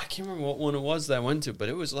that. Though I can't remember what one it was that I went to, but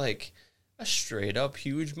it was like a straight up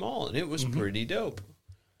huge mall, and it was pretty dope.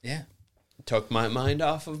 Yeah. Took my mind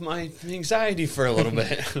off of my anxiety for a little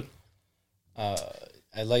bit.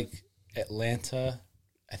 I like Atlanta.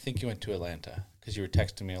 I think you went to Atlanta because you were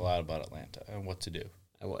texting me a lot about Atlanta and what to do.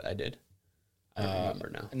 I did. I don't remember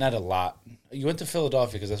now. Not a lot. You went to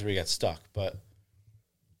Philadelphia because that's where you got stuck, but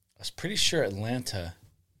I was pretty sure Atlanta.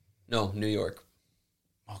 No, New York.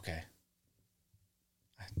 Okay.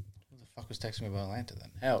 Who the fuck was texting me about Atlanta then?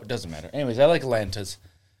 Oh, it doesn't matter. Anyways, I like Atlanta's.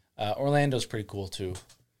 Orlando's pretty cool too.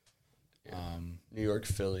 New York,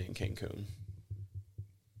 Philly, and Cancun.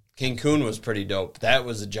 Cancun was pretty dope. That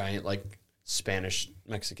was a giant, like, Spanish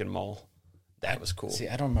Mexican mall. That was cool. See,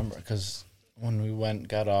 I don't remember because when we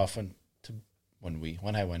got off and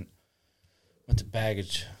when I went to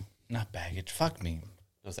baggage, not baggage. Fuck me.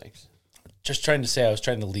 No thanks. Just trying to say I was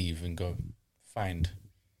trying to leave and go find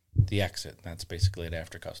the exit. That's basically it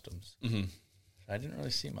after customs. Mm-hmm. I didn't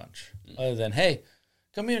really see much other than, hey,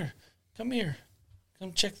 come here,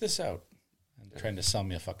 come check this out. And trying to sell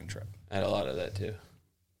me a fucking trip. I had a lot of that too.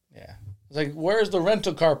 Yeah. I was like, where's the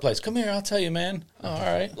rental car place? Come here, I'll tell you, man. Oh, all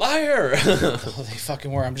right. Liar! Oh, they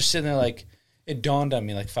fucking were. I'm just sitting there like, it dawned on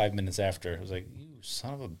me like 5 minutes after. I was like, you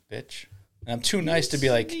son of a bitch. And I'm too nice to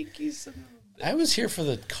be like, Sneaky son of a bitch. I was here for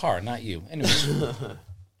the car, not you. Anyways.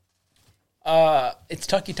 It's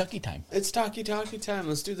Talkie time. It's Talkie time.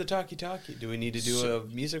 Let's do the Talkie. Do we need to do a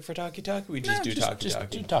music for Talkie? We just do Talkie. Just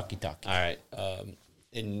do Talkie. All right.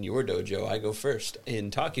 In your dojo, I go first.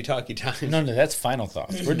 In Talkie time. No, that's final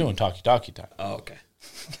thoughts. We're doing Talkie time. Oh, okay.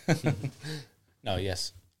 No,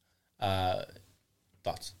 yes.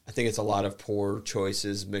 Thoughts? I think it's a lot of poor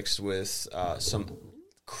choices mixed with some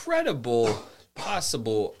credible,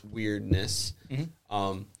 possible weirdness.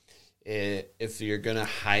 Mm-hmm. If you're going to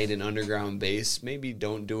hide an underground base, maybe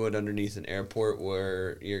don't do it underneath an airport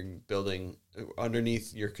where you're building,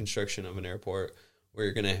 underneath your construction of an airport, where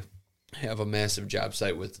you're going to have a massive job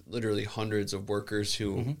site with literally hundreds of workers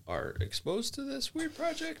who are exposed to this weird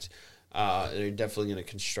project. They're definitely going to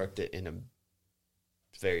construct it in a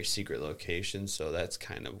very secret location, so that's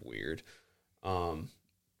kind of weird.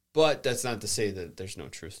 But that's not to say that there's no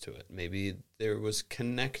truth to it. Maybe there was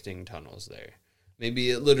connecting tunnels there.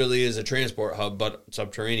 Maybe it literally is a transport hub, but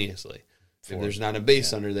subterraneously. Maybe there's not a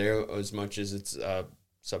base under there as much as it's a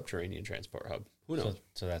subterranean transport hub. Who knows?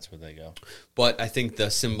 So that's where they go. But I think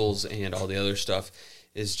the symbols and all the other stuff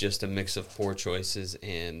is just a mix of poor choices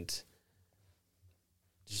and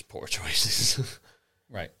just poor choices.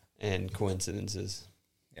 Right. And coincidences.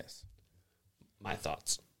 Yes. My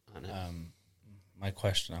thoughts on it. My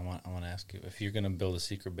question I want to ask you, if you're going to build a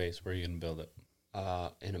secret base, where are you going to build it?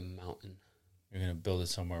 In a mountain. You're going to build it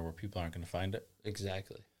somewhere where people aren't going to find it?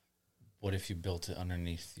 Exactly. What if you built it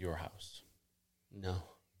underneath your house? No.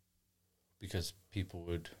 Because people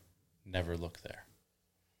would never look there.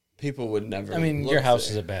 People would never. I mean, your house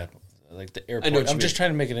is a bad one. Like the airport. I'm just trying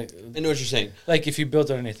to make it. I know what you're saying. Like if you build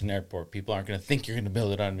it underneath an airport, people aren't going to think you're going to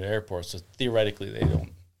build it under the airport. So theoretically, they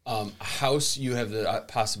don't. A house you have the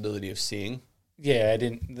possibility of seeing. Yeah, I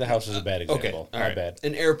didn't. The house is a bad example. Okay, all My right. bad.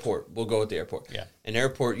 An airport. We'll go with the airport. Yeah. An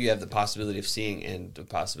airport, you have the possibility of seeing and the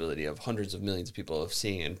possibility of hundreds of millions of people of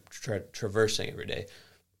seeing and traversing every day.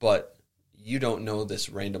 But you don't know this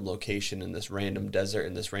random location in this random desert,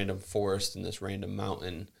 in this random forest, in this random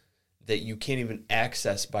mountain that you can't even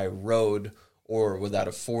access by road or without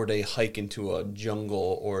a 4-day hike into a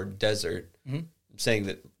jungle or desert. Mm-hmm. I'm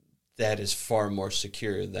saying that is far more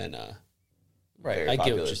secure than a very I get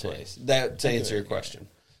popular what you're saying. place. That, to answer your question,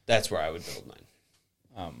 that's where I would build mine.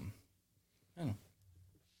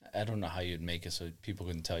 I don't know how you'd make it so people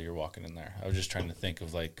couldn't tell you're walking in there. I was just trying to think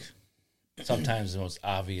of like sometimes the most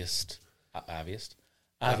obvious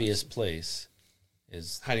place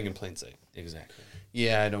is Hiding in plain sight. exactly.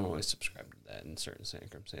 Yeah, I don't always subscribe to that in certain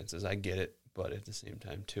circumstances. I get it, but at the same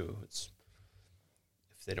time, too, it's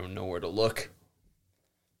if they don't know where to look,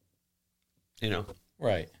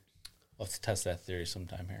 Right. We'll have to test that theory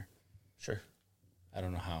sometime here. Sure. I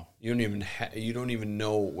don't know how. You don't even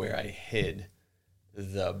know where I hid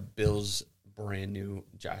the Bills' brand new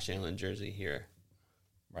Josh Allen jersey here.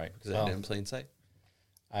 Right. Because I had it in plain sight.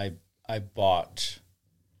 I bought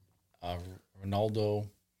a Ronaldo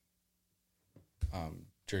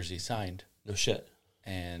jersey signed. No shit.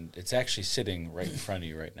 And it's actually sitting right in front of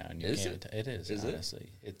you right now. And you Is can't. It is honestly.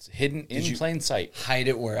 It? It's hidden in plain sight. Hide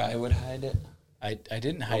it where I would hide it? I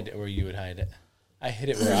didn't hide it where you would hide it. I hid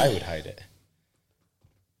it where I would hide it.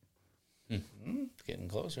 Getting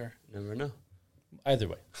closer. Never know. Either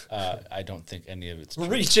way, I don't think any of it's true.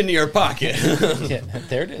 Reach into your pocket. Yeah,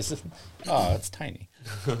 there it is. Oh, it's tiny.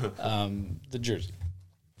 The jersey.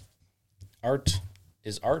 Art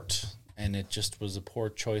is art, and it just was a poor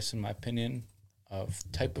choice, in my opinion, of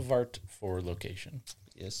type of art for location.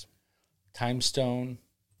 Yes. Timestone.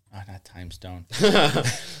 Oh, not Timestone.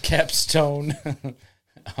 Capstone.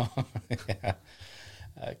 Oh, yeah.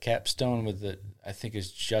 Capstone with the, I think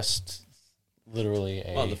is just literally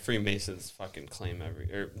a... Well, the Freemasons fucking claim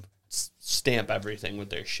stamp everything with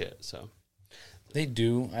their shit, so... They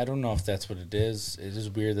do. I don't know if that's what it is. It is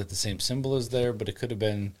weird that the same symbol is there, but it could have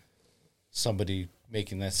been somebody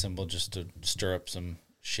making that symbol just to stir up some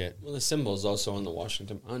shit. Well, the symbol is also on the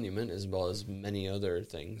Washington Monument, as well as many other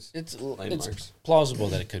things. It's landmarks. Plausible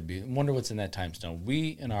that it could be. I wonder what's in that time stone.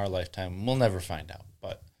 We, in our lifetime, will never find out,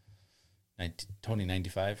 but...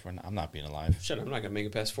 2095, I'm not being alive. Shit, I'm not going to make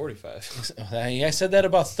it past 45. I said that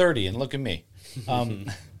about 30, and look at me.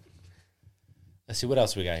 Let's see, what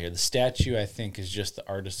else we got here? The statue, I think, is just the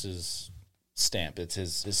artist's stamp. It's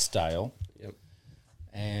his style. Yep.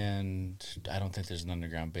 And I don't think there's an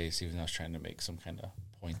underground base, even though I was trying to make some kind of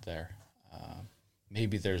point there.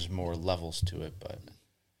 Maybe there's more levels to it, but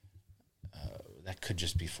that could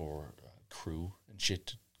just be for crew and shit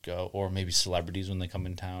to go, or maybe celebrities when they come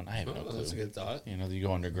in town. I have no clue. That's a good thought. You know, you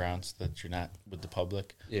go underground so that you're not with the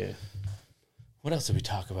public. Yeah. What else did we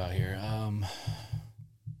talk about here? I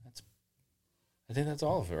think that's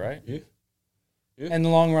all of it, right? Yeah. And the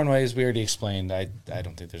long runways we already explained. I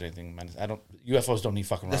don't think there's anything. UFOs don't need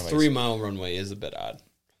fucking The runways. 3 mile runway is a bit odd.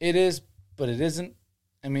 It is, but it isn't.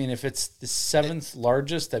 I mean, if it's the 7th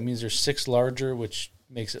largest, that means there's 6 larger, which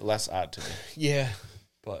makes it less odd to me. Yeah,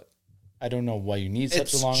 but I don't know why you need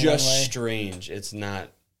such a long it's runway. just strange. It's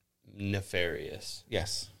not nefarious.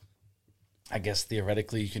 Yes. I guess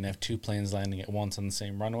theoretically you can have 2 planes landing at once on the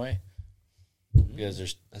same runway. Because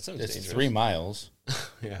That sounds it's dangerous. 3 miles.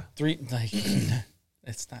 Yeah. 3, like,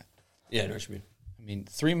 it's not. Yeah, I know what you mean. I mean,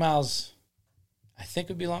 3 miles, I think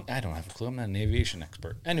would be long. I don't have a clue. I'm not an aviation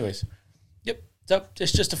expert. Anyways, yep.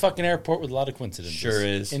 It's just a fucking airport with a lot of coincidences. Sure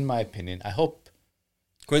is. In my opinion. I hope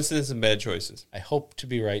Coincidence and bad choices. I hope to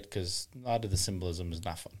be right, because a lot of the symbolism is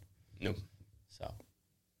not fun. Nope. So,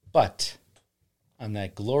 but on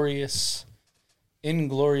that glorious,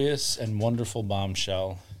 inglorious, and wonderful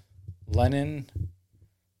bombshell, Lennon,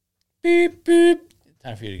 beep, beep.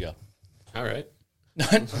 Time for you to go. All right.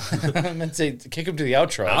 I meant to say, kick him to the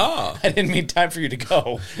outro. Oh. I didn't mean time for you to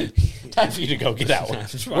go. Time for you to go. Get out.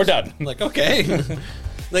 We're done. I'm like, okay.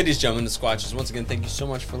 Ladies, gentlemen, the Squatches, once again, thank you so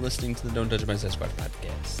much for listening to the Don't Judge My Sasquatch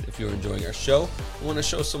podcast. If you're enjoying our show and want to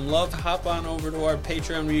show some love, hop on over to our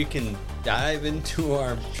Patreon where you can dive into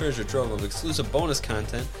our treasure trove of exclusive bonus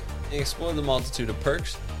content and explore the multitude of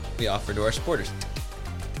perks we offer to our supporters.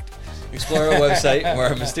 Explore our website where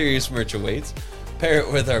our mysterious merch awaits. Pair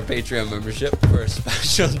it with our Patreon membership for a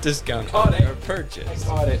special discount on our purchase. I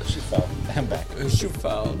caught it. She fell. I'm back. Shoot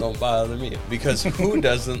foul, don't bother me. Because who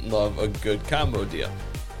doesn't love a good combo deal?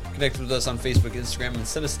 Connect with us on Facebook, Instagram, and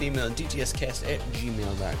send us an email at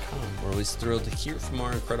dtscast@gmail.com. We're always thrilled to hear from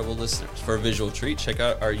our incredible listeners. For a visual treat, check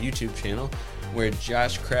out our YouTube channel where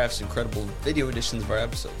Josh crafts incredible video editions of our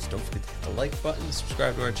episodes. Don't forget to hit the like button and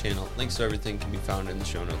subscribe to our channel. Links to everything can be found in the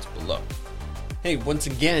show notes below. Hey, once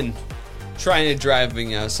again, trying to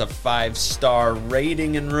driving us a 5-star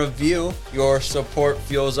rating and review. Your support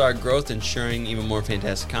fuels our growth, ensuring even more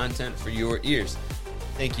fantastic content for your ears.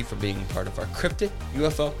 Thank you for being part of our Cryptid,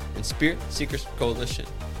 UFO, and Spirit Seekers Coalition.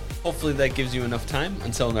 Hopefully that gives you enough time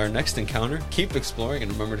until our next encounter. Keep exploring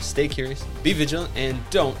and remember to stay curious, be vigilant, and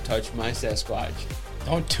don't touch my Sasquatch.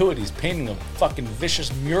 Don't do it. He's painting a fucking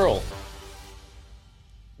vicious mural.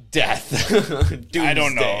 Death. I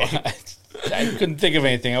don't know. I couldn't think of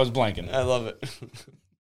anything. I was blanking. I love it.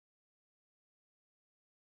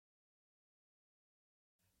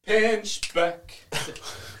 Pinchback,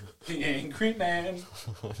 the angry man.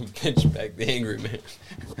 Pinchback, the angry man.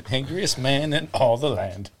 Angriest man in all the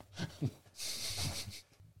land.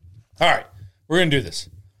 All right, we're going to do this.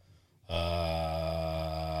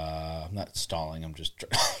 I'm not stalling. I'm just...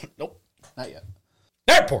 Nope, not yet.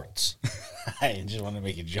 Airports. I just want to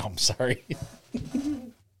make you jump. Sorry.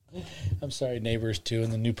 I'm sorry, neighbors, too,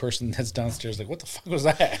 and the new person that's downstairs like, what the fuck was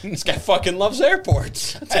that? This guy fucking loves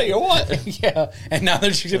airports. I'll tell you what. Yeah, and now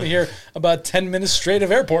they're just going to hear about 10 minutes straight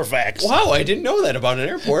of airport facts. Wow, I didn't know that about an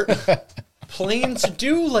airport. Planes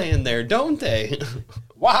do land there, don't they?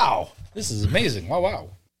 Wow, this is amazing. Wow.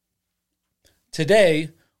 Today,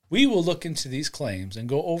 we will look into these claims and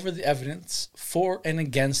go over the evidence for and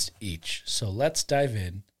against each. So let's dive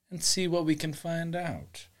in and see what we can find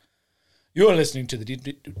out. You're listening to the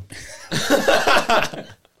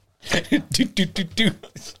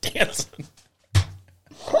dancing.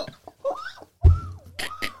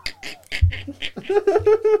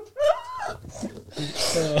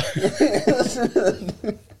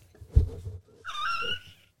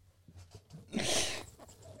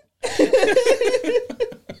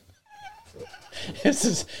 This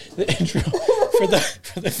is the intro for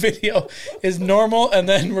the video is normal, and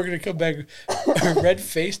then we're gonna come back red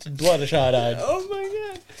faced and bloodshot eyed. Oh my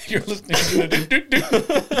god! You're listening to it.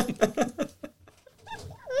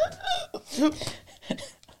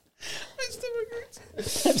 My stomach hurts.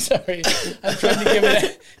 I'm sorry. I'm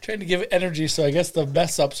trying to give it energy, so I guess the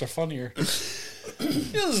mess ups are funnier.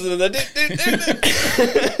 You're listening to that.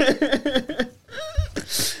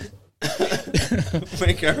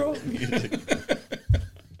 Make our own music.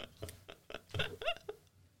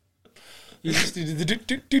 You just do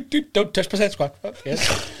the don't touch my Sasquatch. Okay.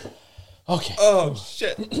 Okay. Oh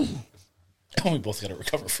shit! We both got to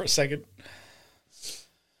recover for a second.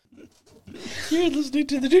 You're listening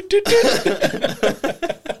to the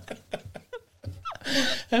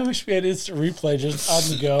I wish we had instant replay just on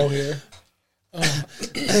the go here.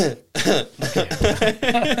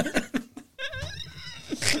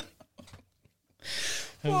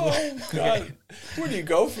 Oh god! Where do you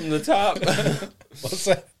go from the top? What's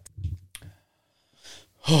that?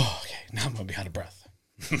 Oh, okay, now I'm gonna be out of breath.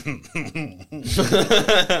 God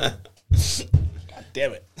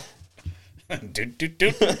damn it!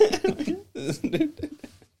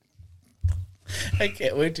 I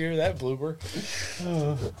can't wait to hear that blooper.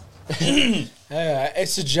 I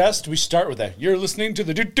suggest we start with that. You're listening to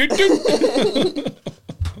the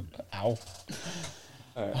Ow.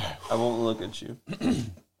 All right. I won't look at you.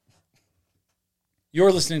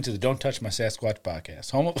 You're listening to the Don't Touch My Sasquatch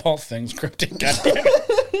podcast, home of all things cryptic. God damn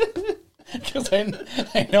it. Because I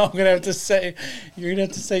know I'm going to have to say, you're going to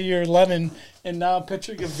have to say you're Lennon, and now I'm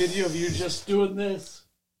picturing a video of you just doing this.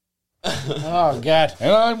 Oh, God.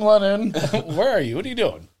 And I'm Lennon. Where are you? What are you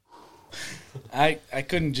doing? I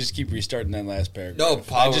couldn't just keep restarting that last paragraph. No,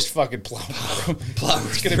 I just fucking plowed through.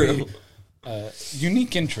 It's going to be a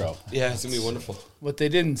unique intro. Yeah, it's going to be wonderful. What they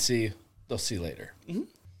didn't see, they'll see later. Mm-hmm.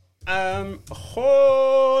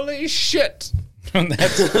 Holy shit.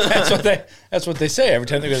 that's what they say every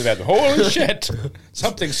time they go to the bathroom. Holy shit.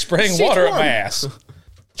 Something's spraying water at my ass.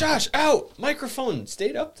 Josh, out. Microphone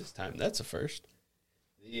stayed up this time. That's a first.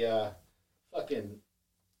 The fucking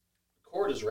cord is